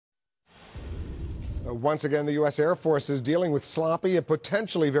Once again, the U.S. Air Force is dealing with sloppy and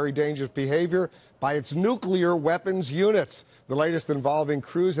potentially very dangerous behavior by its nuclear weapons units. The latest involving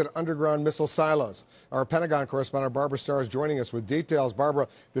crews at underground missile silos. Our Pentagon correspondent Barbara Starr is joining us with details. Barbara,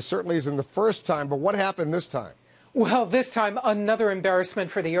 this certainly isn't the first time, but what happened this time? Well, this time, another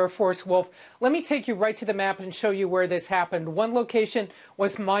embarrassment for the Air Force, Wolf. Let me take you right to the map and show you where this happened. One location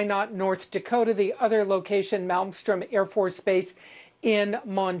was Minot, North Dakota. The other location, Malmstrom Air Force Base in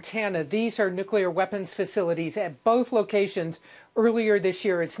Montana. These are nuclear weapons facilities at both locations. Earlier this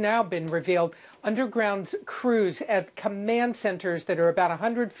year, it's now been revealed, underground crews at command centers that are about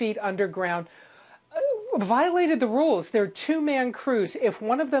 100 feet underground violated the rules. They're two-man crews. If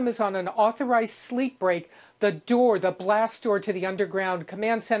one of them is on an authorized sleep break, the blast door to the underground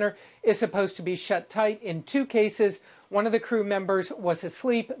command center is supposed to be shut tight. In two cases, one of the crew members was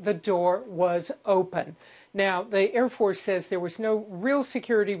asleep. The door was open. Now, the Air Force says there was no real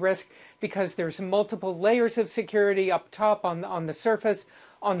security risk because there's multiple layers of security up top on the surface.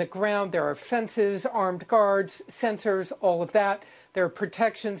 On the ground, there are fences, armed guards, sensors, all of that. There are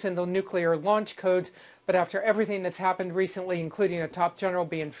protections in the nuclear launch codes. But after everything that's happened recently, including a top general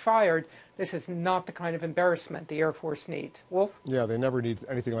being fired, this is not the kind of embarrassment the Air Force needs. Wolf? Yeah, they never need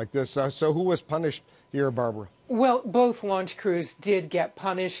anything like this. So who was punished here, Barbara? Well, both launch crews did get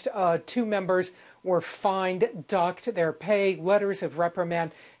punished. Two members were fined, docked their pay, letters of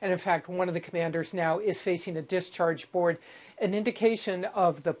reprimand, and in fact, one of the commanders now is facing a discharge board. An indication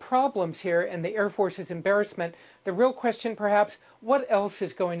of the problems here and the Air Force's embarrassment. The real question, perhaps, what else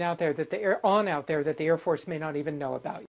is going out there that the Air Force may not even know about?